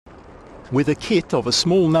With a kit of a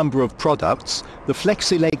small number of products, the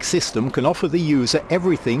FlexiLeg system can offer the user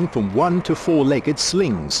everything from 1 to 4-legged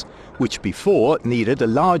slings, which before needed a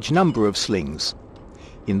large number of slings.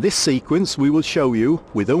 In this sequence we will show you,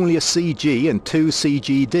 with only a CG and 2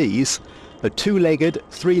 CGDs, a 2-legged,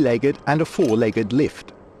 3-legged and a 4-legged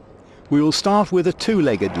lift. We will start with a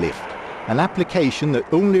 2-legged lift, an application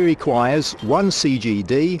that only requires 1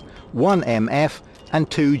 CGD, 1 MF and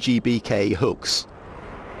 2 GBK hooks.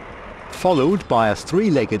 Followed by a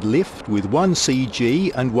 3-legged lift with 1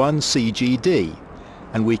 CG and 1 CGD,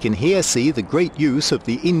 and we can here see the great use of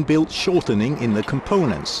the inbuilt shortening in the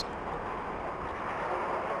components.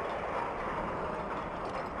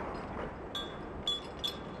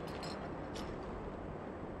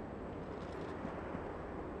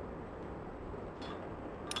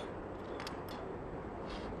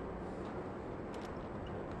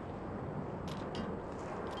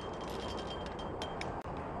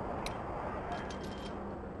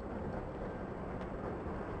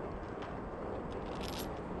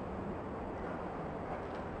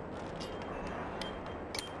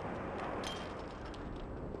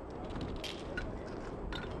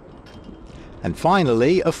 And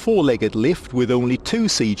finally a 4-legged lift with only 2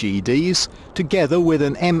 CGDs, together with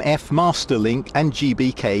an MF master link and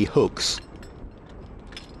GBK hooks.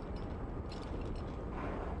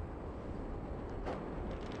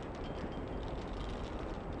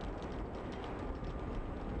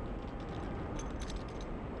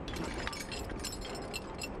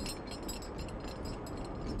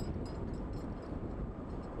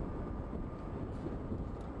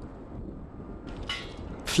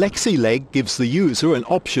 FlexiLeg gives the user an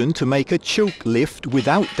option to make a choke lift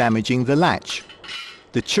without damaging the latch.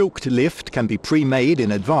 The choked lift can be pre-made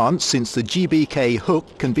in advance, since the GBK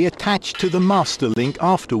hook can be attached to the master link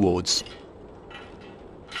afterwards.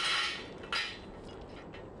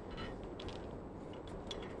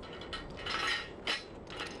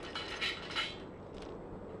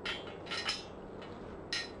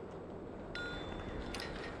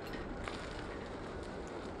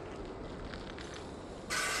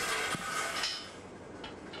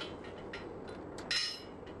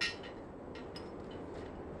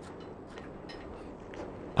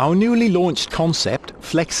 Our newly launched concept,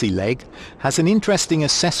 FlexiLeg, has an interesting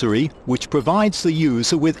accessory which provides the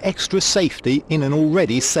user with extra safety in an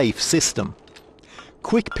already safe system.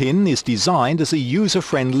 QuickPin is designed as a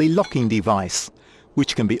user-friendly locking device,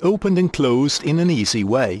 which can be opened and closed in an easy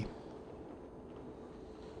way.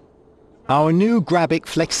 Our new GrabiQ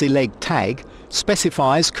FlexiLeg tag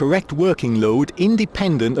specifies correct working load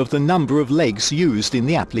independent of the number of legs used in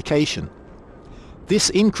the application. This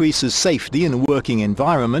increases safety in a working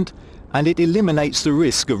environment, and it eliminates the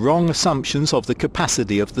risk of wrong assumptions of the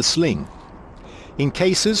capacity of the sling. In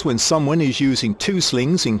cases when someone is using 2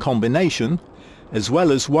 slings in combination, as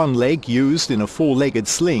well as 1 leg used in a 4-legged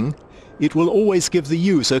sling, it will always give the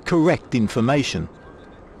user correct information.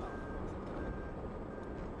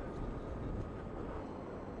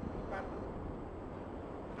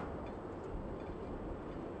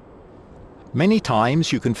 Many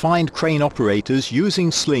times you can find crane operators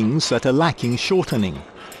using slings that are lacking shortening,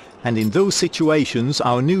 and in those situations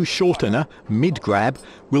our new shortener, mid-grab,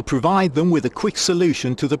 will provide them with a quick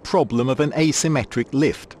solution to the problem of an asymmetric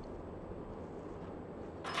lift.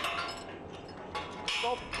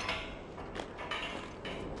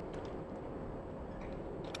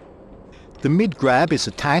 The mid-grab is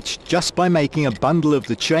attached just by making a bundle of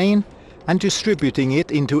the chain and distributing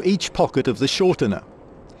it into each pocket of the shortener.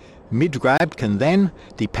 Mid-grab can then,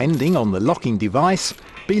 depending on the locking device,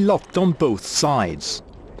 be locked on both sides.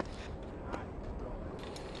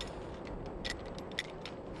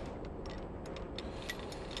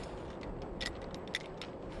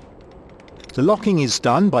 The locking is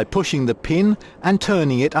done by pushing the pin and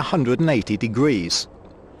turning it 180 degrees.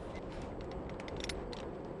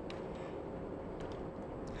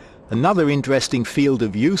 Another interesting field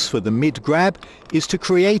of use for the mid-grab is to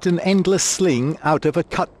create an endless sling out of a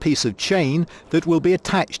cut piece of chain that will be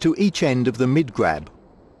attached to each end of the mid-grab.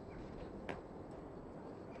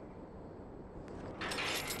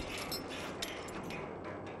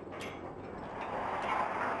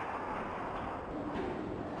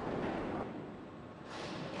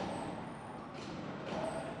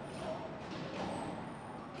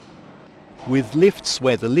 With lifts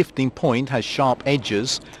where the lifting point has sharp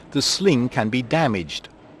edges, the sling can be damaged.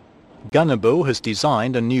 Gunnebo has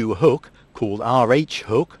designed a new hook, called RH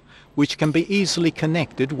hook, which can be easily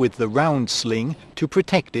connected with the round sling to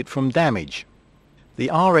protect it from damage. The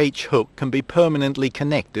RH hook can be permanently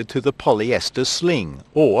connected to the polyester sling,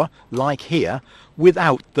 or, like here,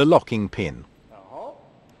 without the locking pin.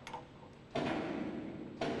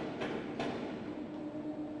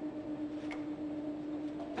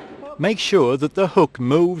 Make sure that the hook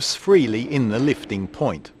moves freely in the lifting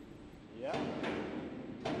point.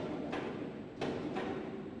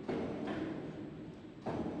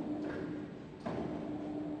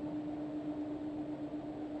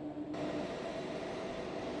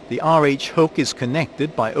 The RH hook is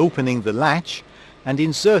connected by opening the latch and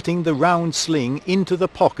inserting the round sling into the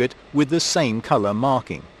pocket with the same color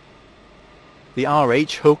marking. The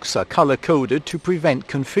RH hooks are color-coded to prevent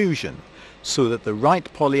confusion, so that the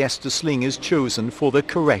right polyester sling is chosen for the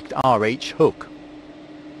correct RH hook.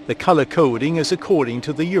 The color coding is according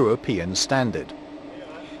to the European standard.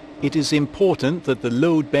 It is important that the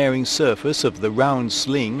load-bearing surface of the round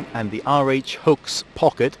sling and the RH hook's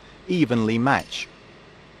pocket evenly match.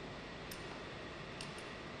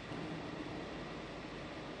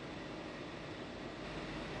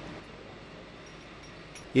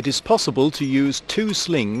 It is possible to use 2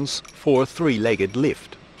 slings for a 3-legged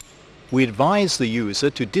lift. We advise the user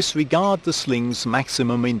to disregard the sling's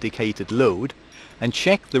maximum indicated load and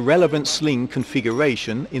check the relevant sling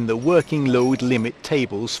configuration in the working load limit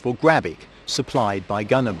tables for GrabiQ supplied by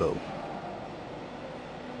Gunnebo.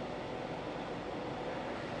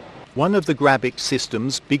 One of the GrabiQ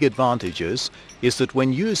system's big advantages is that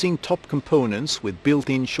when using top components with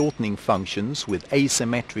built-in shortening functions with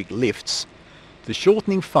asymmetric lifts, the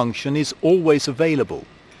shortening function is always available,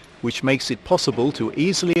 which makes it possible to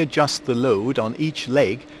easily adjust the load on each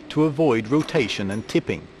leg to avoid rotation and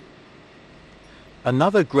tipping.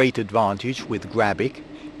 Another great advantage with GrabiQ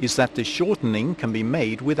is that the shortening can be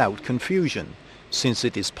made without confusion, since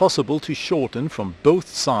it is possible to shorten from both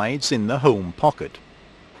sides in the home pocket.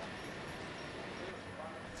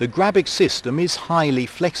 The GrabiQ system is highly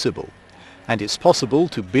flexible, and it's possible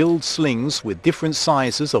to build slings with different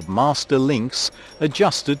sizes of master links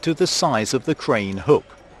adjusted to the size of the crane hook.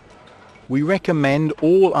 We recommend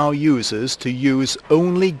all our users to use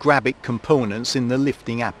only GrabiQ components in the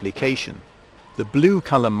lifting application. The blue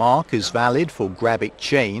color mark is valid for GrabiQ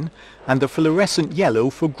chain and the fluorescent yellow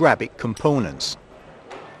for GrabiQ components.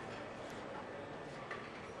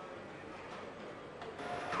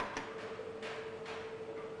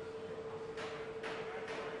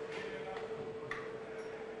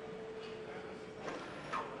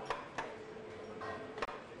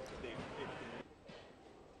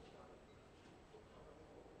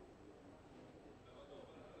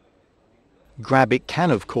 GrabiQ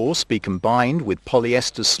can of course be combined with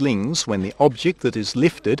polyester slings when the object that is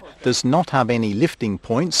lifted does not have any lifting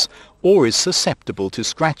points or is susceptible to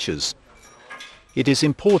scratches. It is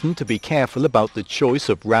important to be careful about the choice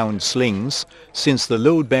of round slings, since the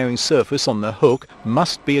load-bearing surface on the hook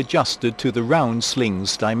must be adjusted to the round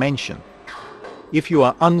sling's dimension. If you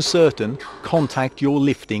are uncertain, contact your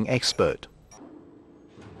lifting expert.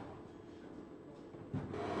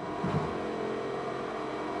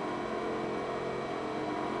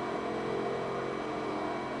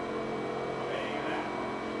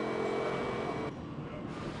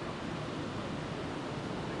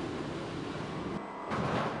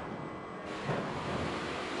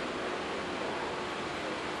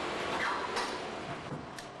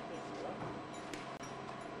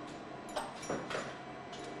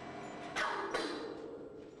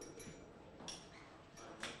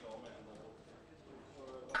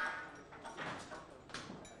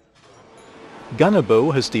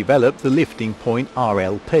 Gunnebo has developed the lifting point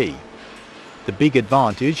RLP. The big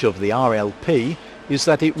advantage of the RLP is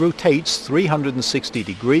that it rotates 360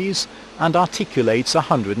 degrees and articulates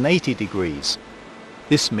 180 degrees.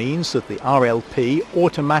 This means that the RLP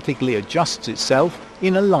automatically adjusts itself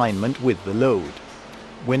in alignment with the load.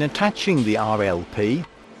 When attaching the RLP,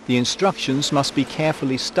 the instructions must be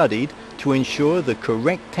carefully studied to ensure the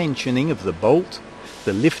correct tensioning of the bolt,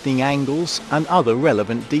 the lifting angles and other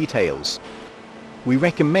relevant details. We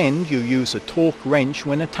recommend you use a torque wrench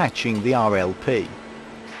when attaching the RLP.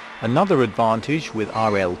 Another advantage with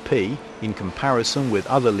RLP in comparison with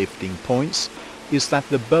other lifting points is that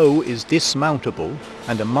the bow is dismountable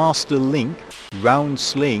and a master link, round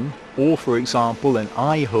sling or for example an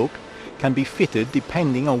eye hook can be fitted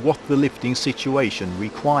depending on what the lifting situation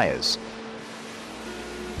requires.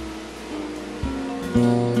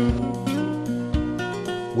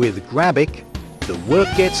 With GrabiQ, the work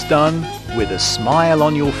gets done with a smile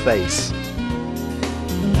on your face.